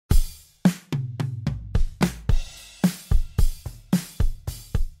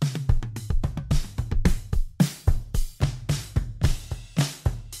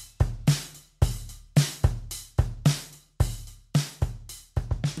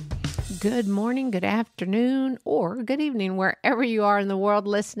Good morning, good afternoon, or good evening, wherever you are in the world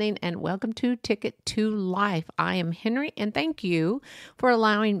listening, and welcome to Ticket to Life. I am Henrie, and thank you for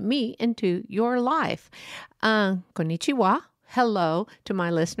allowing me into your life. Konnichiwa. Hello to my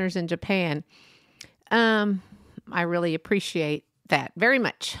listeners in Japan. I really appreciate that very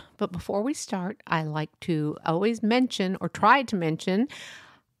much. But before we start, I like to always mention, or try to mention,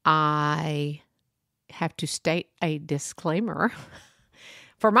 I have to state a disclaimer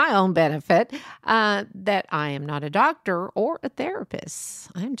for my own benefit, that I am not a doctor or a therapist.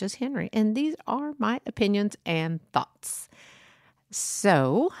 I'm just Henrie, and these are my opinions and thoughts.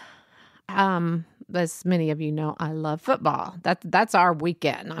 So, as many of you know, I love football. That's our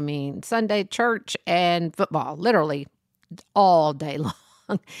weekend. I mean, Sunday church and football, literally all day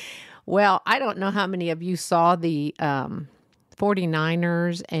long. Well, I don't know how many of you saw the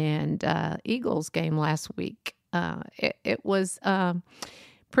 49ers and Eagles game last week. It was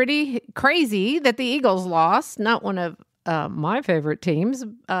pretty crazy that the Eagles lost. Not one of my favorite teams.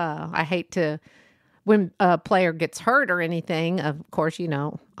 I hate to, when a player gets hurt or anything, of course, you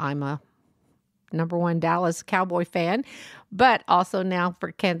know, I'm a number one Dallas Cowboy fan, but also now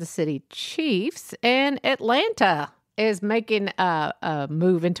for Kansas City Chiefs, and Atlanta is making a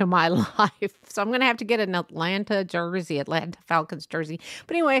move into my life. So I'm going to have to get an Atlanta Falcons jersey.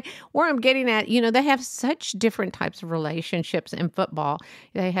 But anyway, where I'm getting at, you know, they have such different types of relationships in football.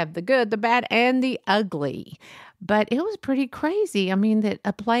 They have the good, the bad, and the ugly. But it was pretty crazy. I mean, that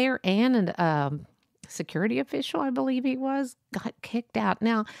a player and a security official, I believe he was, got kicked out.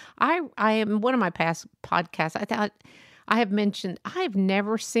 Now, I am one of my past podcasts, I thought I have mentioned, I've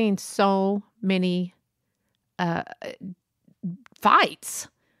never seen so many fights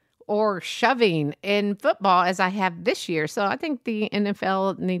or shoving in football as I have this year. So I think the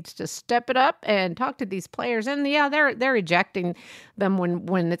NFL needs to step it up and talk to these players. And yeah, they're ejecting them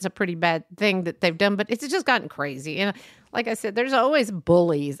when it's a pretty bad thing that they've done, but it's just gotten crazy. And like I said, there's always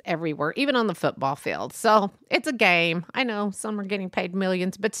bullies everywhere, even on the football field. So it's a game. I know some are getting paid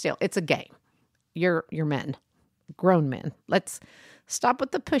millions, but still, it's a game. You're men, grown men. Let's stop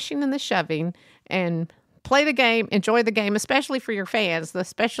with the pushing and the shoving and play the game, enjoy the game, especially for your fans,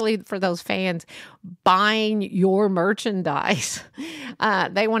 especially for those fans buying your merchandise.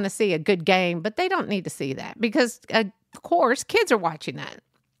 They want to see a good game, but they don't need to see that because, of course, kids are watching that.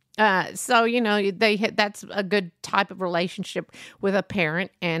 So, you know, that's a good type of relationship with a parent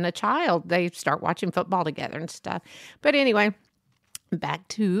and a child. They start watching football together and stuff. But anyway, back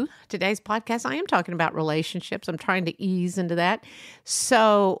to today's podcast. I am talking about relationships. I'm trying to ease into that.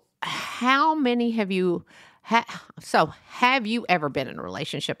 So, how many have you have you ever been in a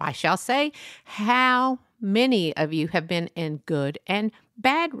relationship? I shall say, how many of you have been in good and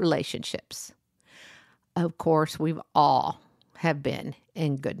bad relationships? Of course, we've all have been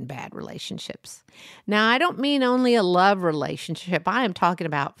in good and bad relationships. Now, I don't mean only a love relationship. I am talking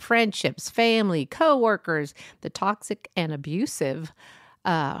about friendships, family, coworkers, the toxic and abusive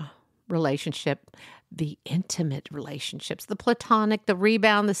relationship, the intimate relationships, the platonic, the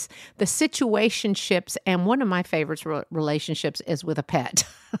rebound, the situationships, and one of my favorite relationships is with a pet.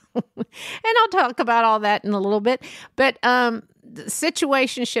 And I'll talk about all that in a little bit. But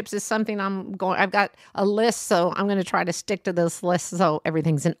situationships is something I've got a list, so I'm going to try to stick to this list so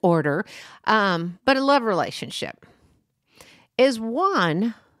everything's in order. But a love relationship is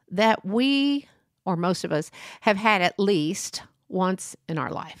one that we, or most of us, have had at least once in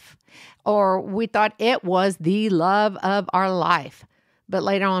our life. Or we thought it was the love of our life, but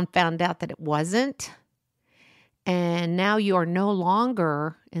later on found out that it wasn't. And now you are no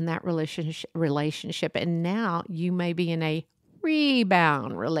longer in that relationship. And now you may be in a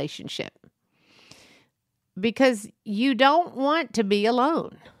rebound relationship because you don't want to be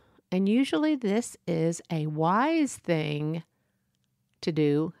alone. And usually this is a wise thing to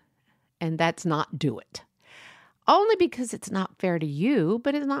do, and that's not do it. Only because it's not fair to you,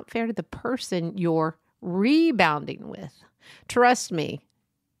 but it's not fair to the person you're rebounding with. Trust me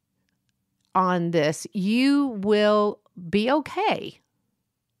on this. You will be okay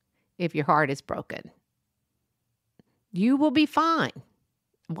if your heart is broken. You will be fine.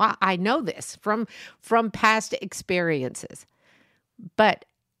 Well, I know this from past experiences. But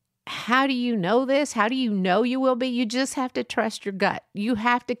how do you know this? How do you know you will be? You just have to trust your gut. You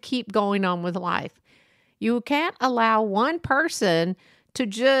have to keep going on with life. You can't allow one person to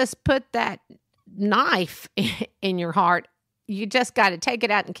just put that knife in your heart. You just got to take it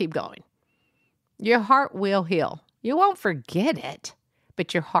out and keep going. Your heart will heal. You won't forget it,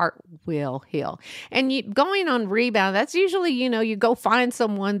 but your heart will heal. And going on rebound, that's usually, you go find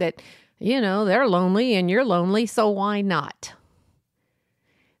someone that, they're lonely and you're lonely, so why not?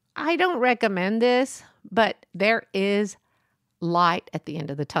 I I don't recommend this, but there is light at the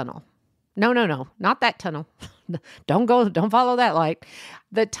end of the tunnel. No, not that tunnel. Don't follow that light.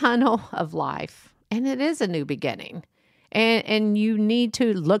 The tunnel of life. And it is a new beginning. And you need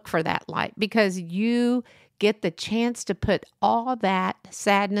to look for that light because you get the chance to put all that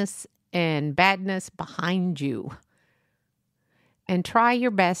sadness and badness behind you. And try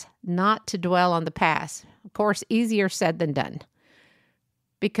your best not to dwell on the past. Of course, easier said than done.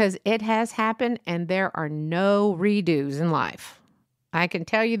 Because it has happened and there are no redos in life. I can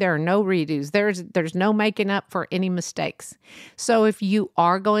tell you there are no redos. There's no making up for any mistakes. So if you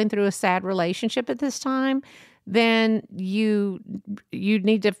are going through a sad relationship at this time, then you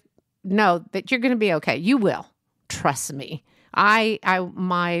need to know that you're going to be okay. You will. Trust me.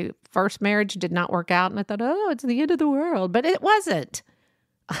 My first marriage did not work out and I thought, oh, it's the end of the world. But it wasn't.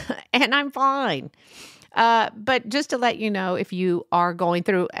 And I'm fine. But just to let you know, if you are going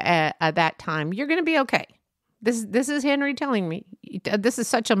through that time, you're going to be okay. This is Henrie telling me. This is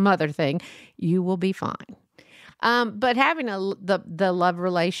such a mother thing. You will be fine. But having the love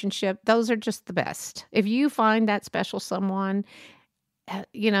relationship, those are just the best. If you find that special someone,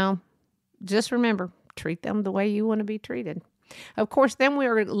 just remember, treat them the way you want to be treated. Of course, then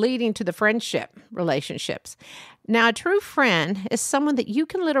we're leading to the friendship relationships. Now, a true friend is someone that you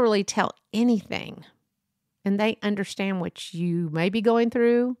can literally tell anything, and they understand what you may be going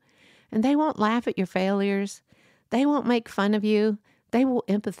through, and they won't laugh at your failures. They won't make fun of you. They will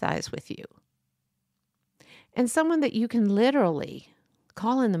empathize with you. And someone that you can literally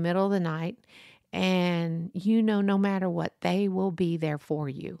call in the middle of the night and no matter what, they will be there for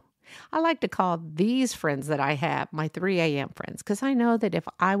you. I like to call these friends that I have my 3 a.m. friends because I know that if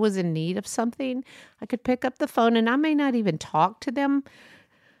I was in need of something, I could pick up the phone and I may not even talk to them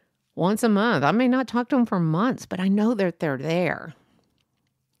once a month. I may not talk to them for months, but I know that they're there.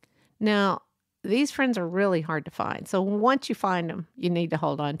 Now, these friends are really hard to find. So once you find them, you need to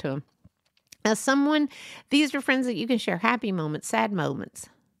hold on to them. Now, these are friends that you can share happy moments, sad moments.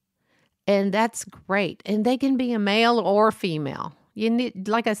 And that's great. And they can be a male or female. You need,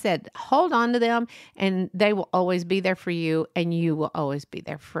 like I said, hold on to them and they will always be there for you and you will always be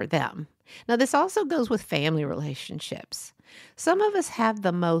there for them. Now, this also goes with family relationships. Some of us have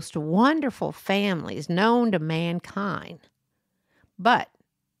the most wonderful families known to mankind. But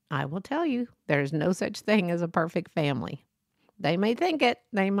I will tell you, there's no such thing as a perfect family. They may think it,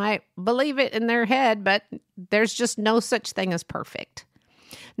 they might believe it in their head, but there's just no such thing as perfect.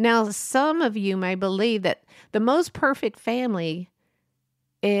 Now, some of you may believe that the most perfect family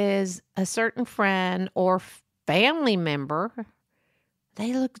is a certain friend or family member.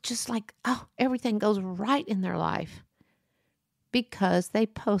 They look just like, everything goes right in their life because they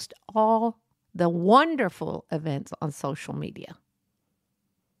post all the wonderful events on social media.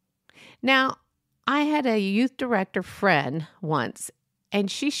 Now, I had a youth director friend once, and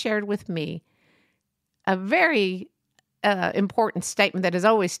she shared with me a very important statement that has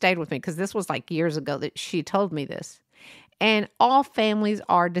always stayed with me because this was like years ago that she told me this. And all families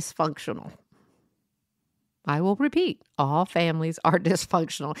are dysfunctional. I will repeat, all families are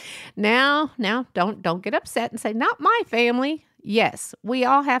dysfunctional. Now, don't get upset and say, not my family. Yes, we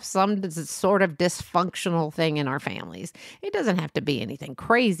all have some sort of dysfunctional thing in our families. It doesn't have to be anything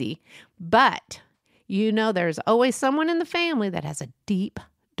crazy, but there's always someone in the family that has a deep,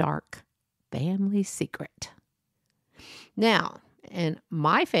 dark family secret. Now, in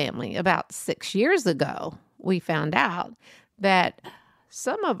my family, about 6 years ago, we found out that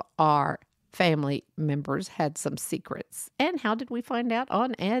some of our family members had some secrets. And how did we find out?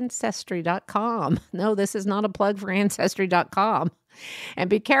 On Ancestry.com. No, this is not a plug for Ancestry.com. And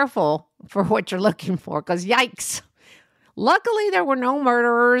be careful for what you're looking for, because yikes. Luckily, there were no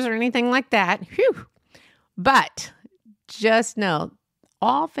murderers or anything like that. Phew. But just know,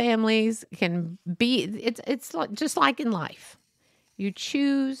 all families can be, it's just like in life. You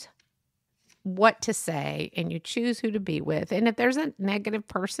choose what to say and you choose who to be with. And if there's a negative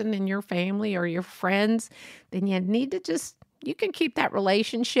person in your family or your friends, then you need to you can keep that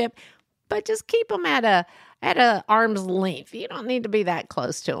relationship, but just keep them at a arm's length. You don't need to be that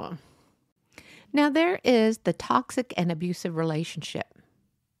close to them. Now, there is the toxic and abusive relationship.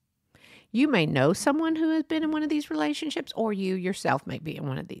 You may know someone who has been in one of these relationships, or you yourself may be in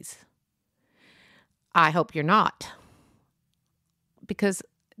one of these. I hope you're not, because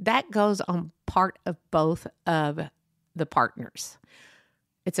that goes on part of both of the partners.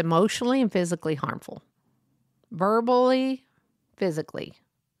 It's emotionally and physically harmful. Verbally, physically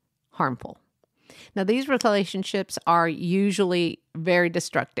harmful. Now, these relationships are usually very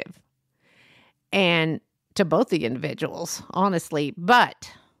destructive and to both the individuals, honestly,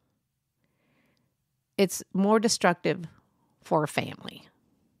 but it's more destructive for a family.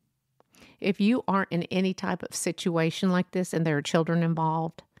 If you aren't in any type of situation like this and there are children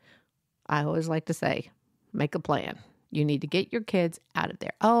involved, I always like to say, make a plan. You need to get your kids out of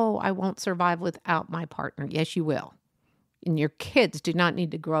there. Oh, I won't survive without my partner. Yes, you will. And your kids do not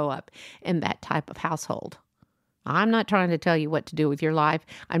need to grow up in that type of household. I'm not trying to tell you what to do with your life.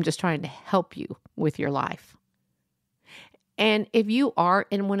 I'm just trying to help you with your life. And if you are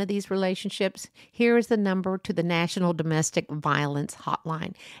in one of these relationships, here is the number to the National Domestic Violence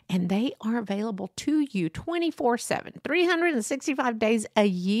Hotline. And they are available to you 24/7, 365 days a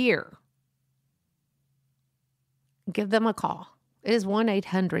year. Give them a call. It is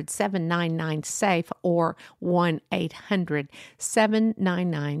 1-800-799-SAFE or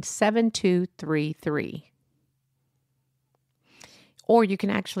 1-800-799-7233. Or you can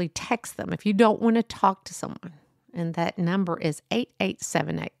actually text them if you don't want to talk to someone. And that number is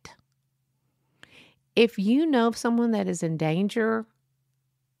 8878. If you know of someone that is in danger,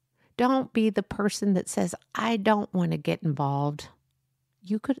 don't be the person that says, I don't want to get involved.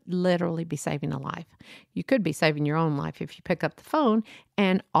 You could literally be saving a life. You could be saving your own life if you pick up the phone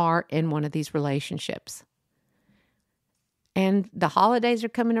and are in one of these relationships. And the holidays are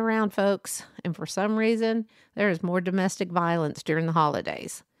coming around, folks. And for some reason, there is more domestic violence during the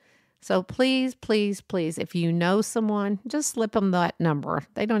holidays. So please, please, please, if you know someone, just slip them that number.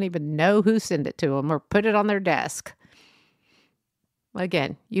 They don't even know who sent it to them or put it on their desk.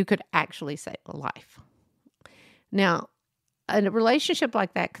 Again, you could actually save a life. Now, a relationship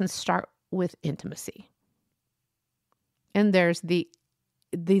like that can start with intimacy. And there's the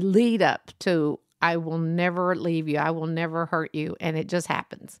lead up to, I will never leave you, I will never hurt you, and it just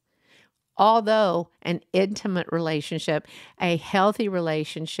happens. Although an intimate relationship, a healthy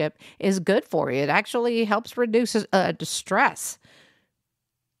relationship is good for you. It actually helps reduce distress.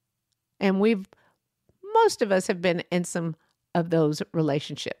 And most of us have been in some of those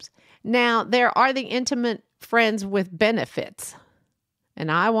relationships. Now, there are the intimate friends with benefits.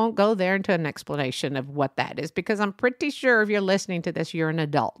 And I won't go there into an explanation of what that is, because I'm pretty sure if you're listening to this, you're an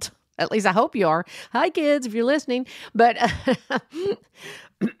adult. At least I hope you are. Hi, kids, if you're listening. But,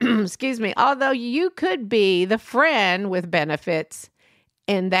 excuse me, although you could be the friend with benefits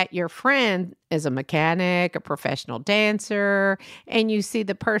in that your friend is a mechanic, a professional dancer, and you see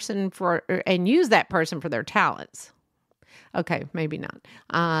the person and use that person for their talents. Okay, maybe not.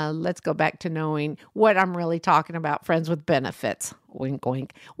 Let's go back to knowing what I'm really talking about, friends with benefits. Wink,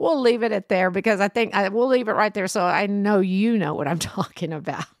 wink. We'll leave it at there because I think we'll leave it right there so I know you know what I'm talking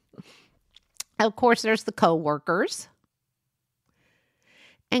about. Of course, there's the coworkers.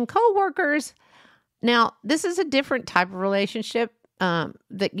 And coworkers, now, this is a different type of relationship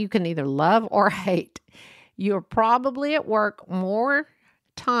that you can either love or hate. You're probably at work more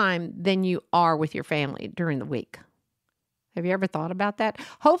time than you are with your family during the week. Have you ever thought about that?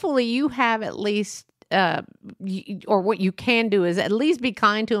 Hopefully you have at least, or what you can do is at least be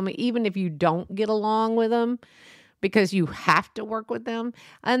kind to them, even if you don't get along with them, because you have to work with them.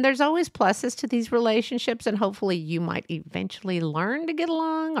 And there's always pluses to these relationships, and hopefully you might eventually learn to get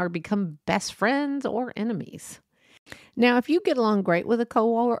along or become best friends or enemies. Now, if you get along great with a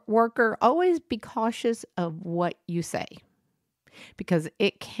coworker, always be cautious of what you say, because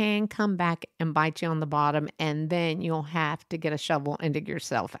it can come back and bite you on the bottom, and then you'll have to get a shovel and dig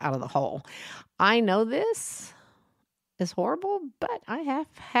yourself out of the hole. I know this is horrible, but I have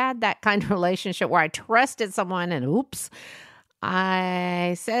had that kind of relationship where I trusted someone and oops,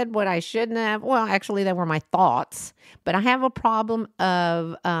 I said what I shouldn't have. Well, actually, they were my thoughts, but I have a problem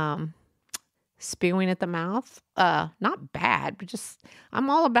of spewing at the mouth. Not bad, but just I'm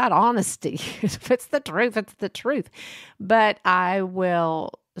all about honesty. If it's the truth, it's the truth. But I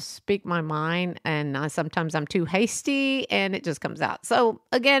will speak my mind, and sometimes I'm too hasty, and it just comes out. So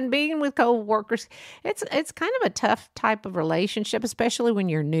again, being with coworkers, it's kind of a tough type of relationship, especially when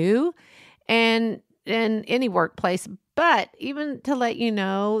you're new, and in any workplace. But even to let you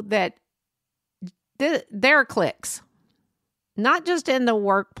know that there are cliques, not just in the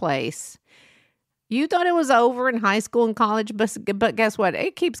workplace. You thought it was over in high school and college, but guess what?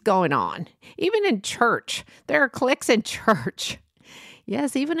 It keeps going on. Even in church, there are cliques in church.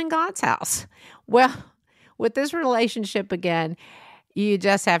 Yes, even in God's house. Well, with this relationship, again, you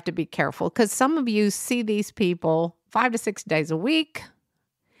just have to be careful, because some of you see these people 5 to 6 days a week,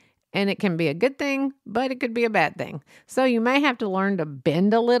 and it can be a good thing, but it could be a bad thing. So you may have to learn to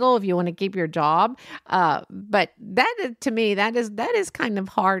bend a little if you want to keep your job. But to me, that is kind of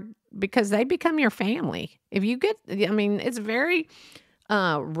hard, because they become your family. If you get, it's very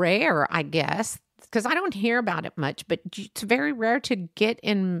rare, I guess, because I don't hear about it much, but it's very rare to get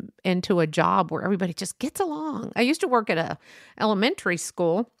into a job where everybody just gets along. I used to work at a elementary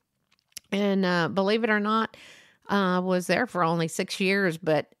school, and believe it or not, I was there for only 6 years,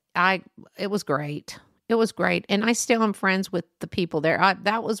 but it was great. It was great. And I still am friends with the people there.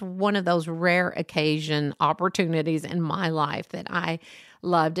 That was one of those rare occasion opportunities in my life that I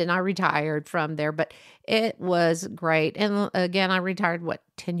loved. And I retired from there, but it was great. And again, I retired,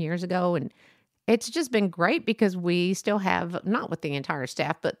 10 years ago. And it's just been great because we still have, not with the entire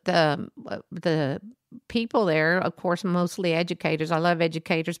staff, but the people there, of course, mostly educators. I love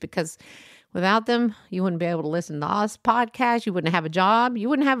educators because without them, you wouldn't be able to listen to us podcast. You wouldn't have a job. You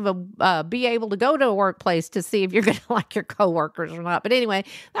wouldn't have be able to go to a workplace to see if you're going to like your coworkers or not. But anyway,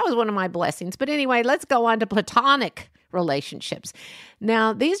 that was one of my blessings. But anyway, let's go on to platonic relationships.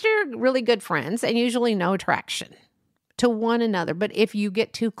 Now, these are really good friends and usually no attraction to one another. But if you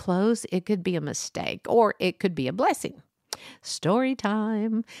get too close, it could be a mistake or it could be a blessing. Story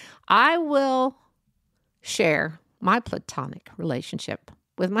time. I will share my platonic relationship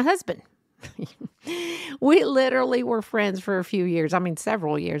with my husband. We literally were friends for a few years. I mean,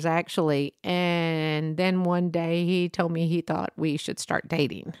 several years actually. And then one day he told me he thought we should start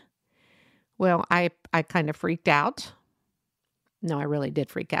dating. Well, I kind of freaked out. No, I really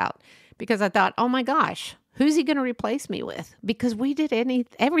did freak out because I thought, oh my gosh, who's he going to replace me with? Because we did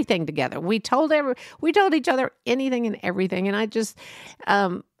everything together. We told each other anything and everything. And I just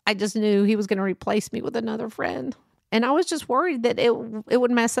knew he was going to replace me with another friend. And I was just worried that it would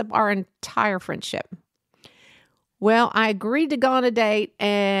mess up our entire friendship. Well, I agreed to go on a date,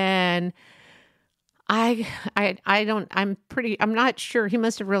 and I'm not sure. He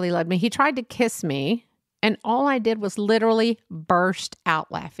must have really loved me. He tried to kiss me, and all I did was literally burst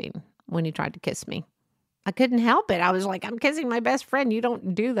out laughing when he tried to kiss me. I couldn't help it. I was like, I'm kissing my best friend. You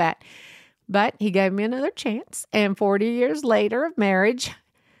don't do that. But he gave me another chance, and 40 years later of marriage,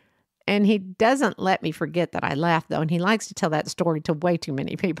 and he doesn't let me forget that I laughed, though, and he likes to tell that story to way too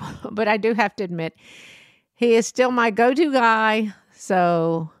many people. But I do have to admit, he is still my go-to guy.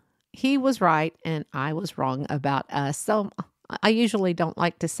 So he was right, and I was wrong about us. So I usually don't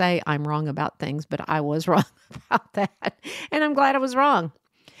like to say I'm wrong about things, but I was wrong about that, and I'm glad I was wrong.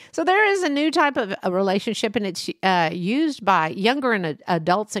 So there is a new type of a relationship, and it's used by younger and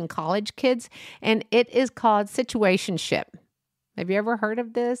adults and college kids, and it is called situationship. Have you ever heard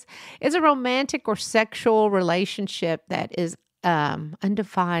of this? It's a romantic or sexual relationship that is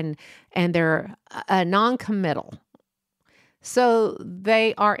undefined, and they're non-committal. So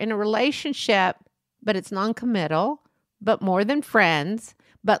they are in a relationship, but it's non-committal, but more than friends,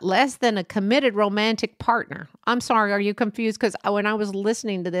 but less than a committed romantic partner. I'm sorry, are you confused? Because when I was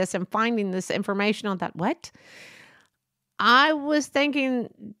listening to this and finding this information, I thought, what? I was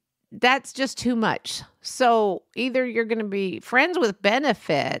thinking that's just too much. So either you're going to be friends with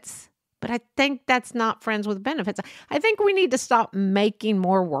benefits, but I think that's not friends with benefits. I think we need to stop making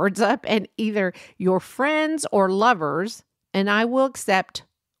more words up, and either you're friends or lovers, and I will accept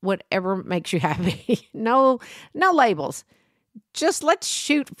whatever makes you happy. No labels. Just let's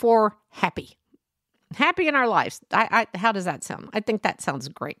shoot for happy in our lives. How does that sound? I think that sounds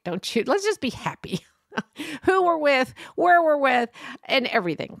great, don't you? Let's just be happy. Who we're with, where we're with, and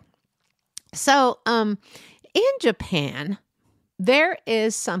everything. So, in Japan, there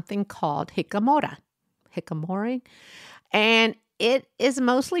is something called Hikikomori, and it is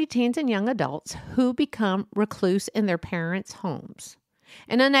mostly teens and young adults who become recluse in their parents' homes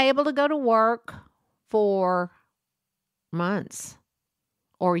and unable to go to work for months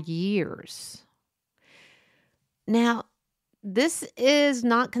or years. Now, this is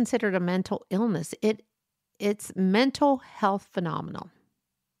not considered a mental illness. It's mental health phenomenal.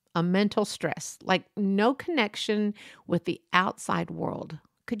 A mental stress, like no connection with the outside world.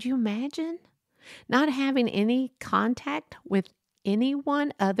 Could you imagine not having any contact with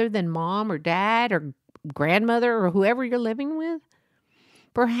anyone other than mom or dad or grandmother or whoever you're living with?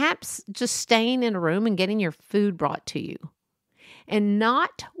 Perhaps just staying in a room and getting your food brought to you and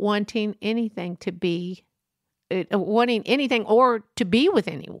not wanting anything or to be with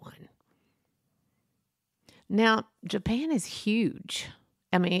anyone. Now, Japan is huge.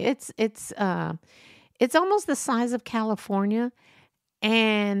 I mean, it's almost the size of California,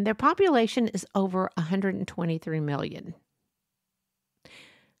 and their population is over 123 million.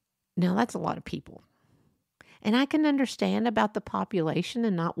 Now, that's a lot of people. And I can understand about the population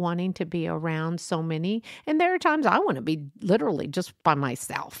and not wanting to be around so many. And there are times I want to be literally just by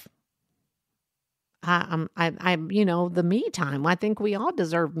myself. I'm the me time. I think we all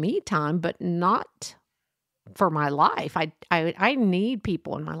deserve me time, but not for my life. I need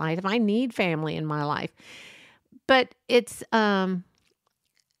people in my life. I need family in my life. But it's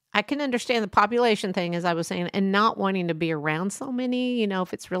I can understand the population thing, as I was saying, and not wanting to be around so many,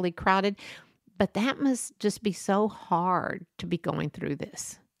 if it's really crowded. But that must just be so hard to be going through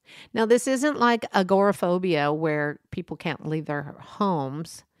this. Now, this isn't like agoraphobia where people can't leave their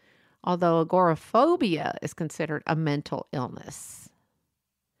homes, although agoraphobia is considered a mental illness.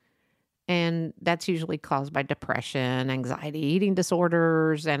 And that's usually caused by depression, anxiety, eating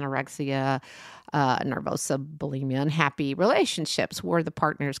disorders, anorexia, nervosa, bulimia, unhappy relationships where the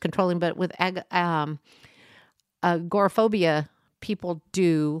partner is controlling. But with agoraphobia, people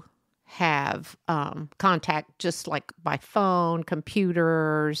do have contact just like by phone,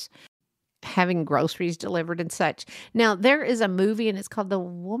 computers, having groceries delivered and such. Now, there is a movie and it's called The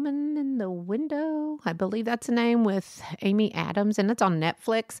Woman in the Window. I believe that's the name, with Amy Adams, and it's on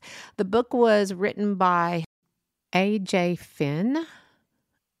Netflix. The book was written by A.J. Finn.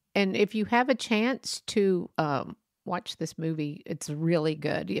 And if you have a chance to watch this movie, it's really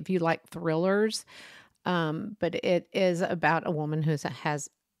good if you like thrillers. But it is about a woman who has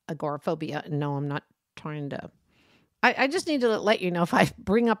agoraphobia. No, I'm not trying to... I just need to let you know if I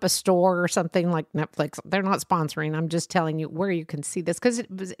bring up a store or something like Netflix, they're not sponsoring. I'm just telling you where you can see this because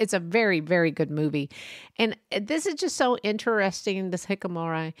it's a very, very good movie. And this is just so interesting, this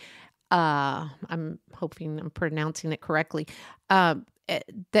Hikikomori. I'm hoping I'm pronouncing it correctly.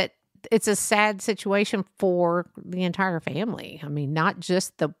 That it's a sad situation for the entire family. I mean, not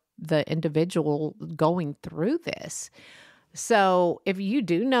just the individual going through this. So if you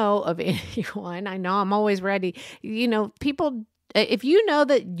do know of anyone, I know I'm always ready. People, if you know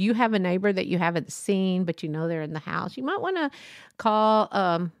that you have a neighbor that you haven't seen, but they're in the house, you might want to call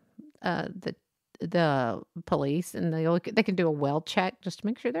the police, and they can do a well check just to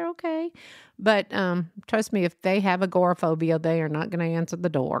make sure they're okay. But trust me, if they have agoraphobia, they are not going to answer the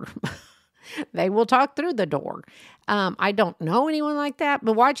door. They will talk through the door. I don't know anyone like that,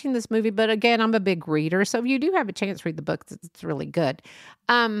 but watching this movie, but again, I'm a big reader. So if you do have a chance to read the book, it's really good.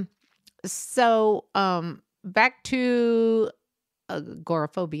 Back to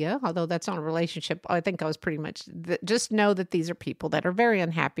agoraphobia, although that's not a relationship. I think I was pretty much, just know that these are people that are very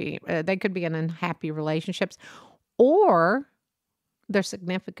unhappy. They could be in unhappy relationships, or their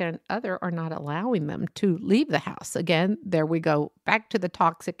significant other are not allowing them to leave the house. Again, there we go back to the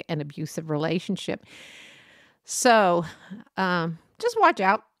toxic and abusive relationship. So just watch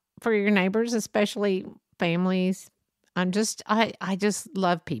out for your neighbors, especially families. I just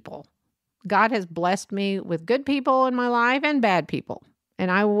love people. God has blessed me with good people in my life and bad people.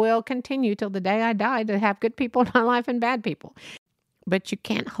 And I will continue till the day I die to have good people in my life and bad people. But you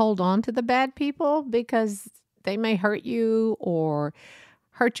can't hold on to the bad people because they may hurt you or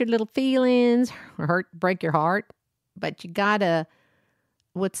hurt your little feelings or break your heart. But you gotta,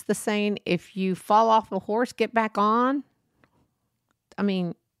 what's the saying? If you fall off a horse, get back on. I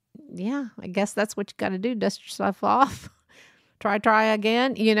mean, yeah, I guess that's what you gotta do. Dust yourself off. Try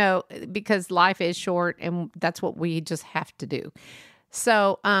again, because life is short and that's what we just have to do.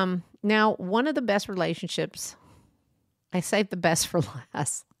 So now one of the best relationships, I saved the best for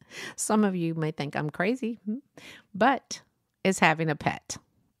last. Some of you may think I'm crazy, but is having a pet.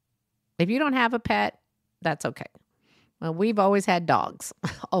 If you don't have a pet, that's okay. Well, we've always had dogs,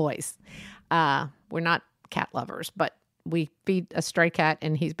 always. We're not cat lovers, but we feed a stray cat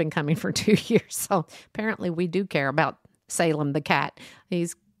and he's been coming for 2 years. So apparently we do care about Salem the cat.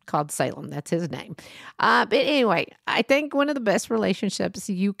 He's called Salem. That's his name. But anyway, I think one of the best relationships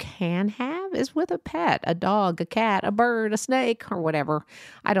you can have is with a pet, a dog, a cat, a bird, a snake, or whatever.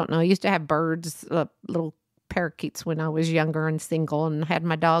 I don't know. I used to have birds, little parakeets when I was younger and single, and had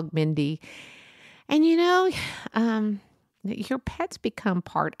my dog Mindy. And your pets become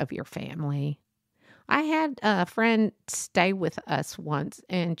part of your family. I had a friend stay with us once,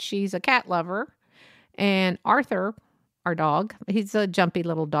 and she's a cat lover. And Arthur, our dog, he's a jumpy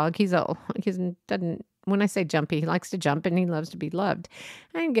little dog. When I say jumpy, he likes to jump and he loves to be loved.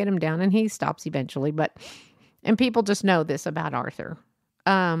 I can get him down and he stops eventually, and people just know this about Arthur.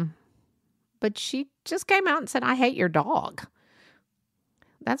 But she just came out and said, I hate your dog.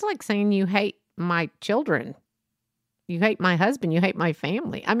 That's like saying you hate my children. You hate my husband. You hate my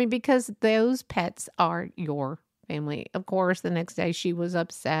family. I mean, because those pets are your family. Of course, the next day she was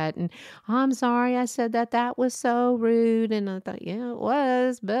upset and I'm sorry I said that. That was so rude. And I thought, yeah, it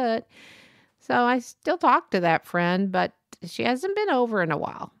was. But so I still talk to that friend, but she hasn't been over in a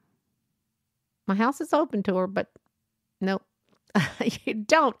while. My house is open to her, but nope. You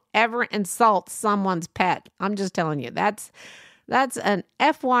don't ever insult someone's pet. I'm just telling you, that's an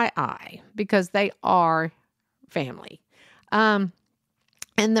FYI, because they are family. And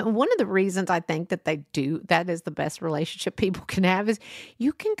one of the reasons I think that that is the best relationship people can have is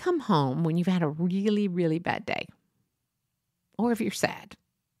you can come home when you've had a really, really bad day. Or if you're sad.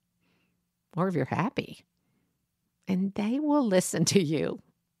 Or if you're happy. And they will listen to you.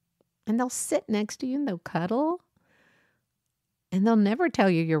 And they'll sit next to you and they'll cuddle. And they'll never tell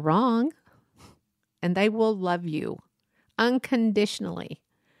you you're wrong. And they will love you unconditionally.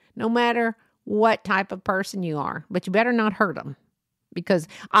 No matter what type of person you are. But you better not hurt them. Because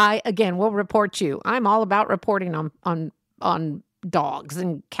I, again, will report you. I'm all about reporting on dogs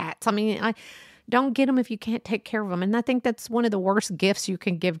and cats. I mean, I don't get them if you can't take care of them. And I think that's one of the worst gifts you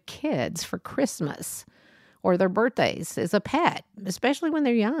can give kids for Christmas or their birthdays is a pet, especially when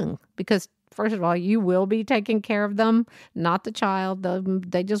they're young. Because first of all, you will be taking care of them, not the child.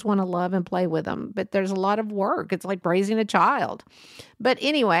 They just want to love and play with them. But there's a lot of work. It's like raising a child. But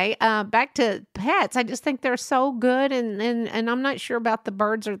anyway, back to pets. I just think they're so good. And I'm not sure about the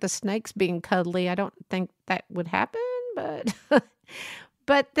birds or the snakes being cuddly. I don't think that would happen, but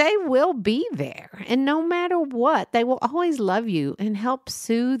but they will be there. And no matter what, they will always love you and help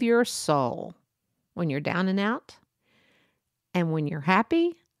soothe your soul when you're down and out. And when you're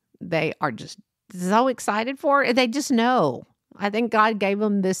happy, they are just so excited for it. They just know. I think God gave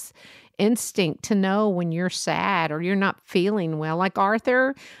them this instinct to know when you're sad or you're not feeling well. Like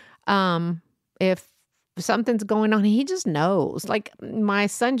Arthur, if something's going on, he just knows. Like my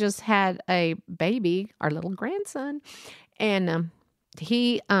son just had a baby, our little grandson, and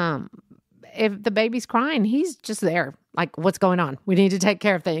he, if the baby's crying, he's just there. Like, what's going on? We need to take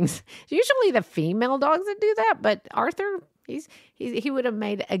care of things. It's usually the female dogs that do that, but Arthur, he would have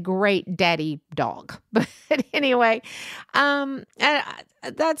made a great daddy dog. But anyway,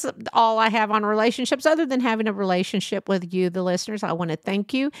 that's all I have on relationships. Other than having a relationship with you, the listeners, I want to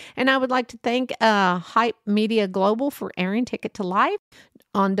thank you, and I would like to thank Hype Media Global for airing Ticket to Life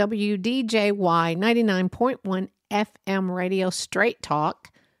on WDJY 99.1 FM radio Straight Talk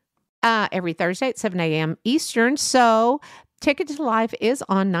every Thursday at 7 a.m. Eastern. So Ticket to Life is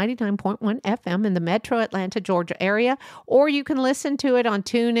on 99.1 FM in the metro Atlanta, Georgia area, or you can listen to it on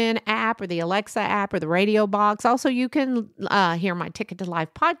TuneIn app or the Alexa app or the Radio Box. Also, you can hear my Ticket to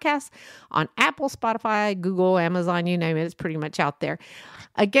Life podcast on Apple, Spotify, Google, Amazon, you name it. It's pretty much out there.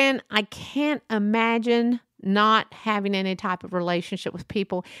 Again, I can't imagine not having any type of relationship with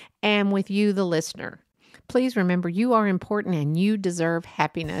people and with you, the listener. Please remember, you are important and you deserve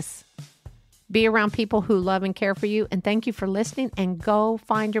happiness. Be around people who love and care for you. And thank you for listening, and go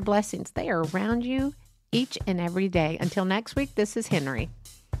find your blessings. They are around you each and every day. Until next week, this is Henrie.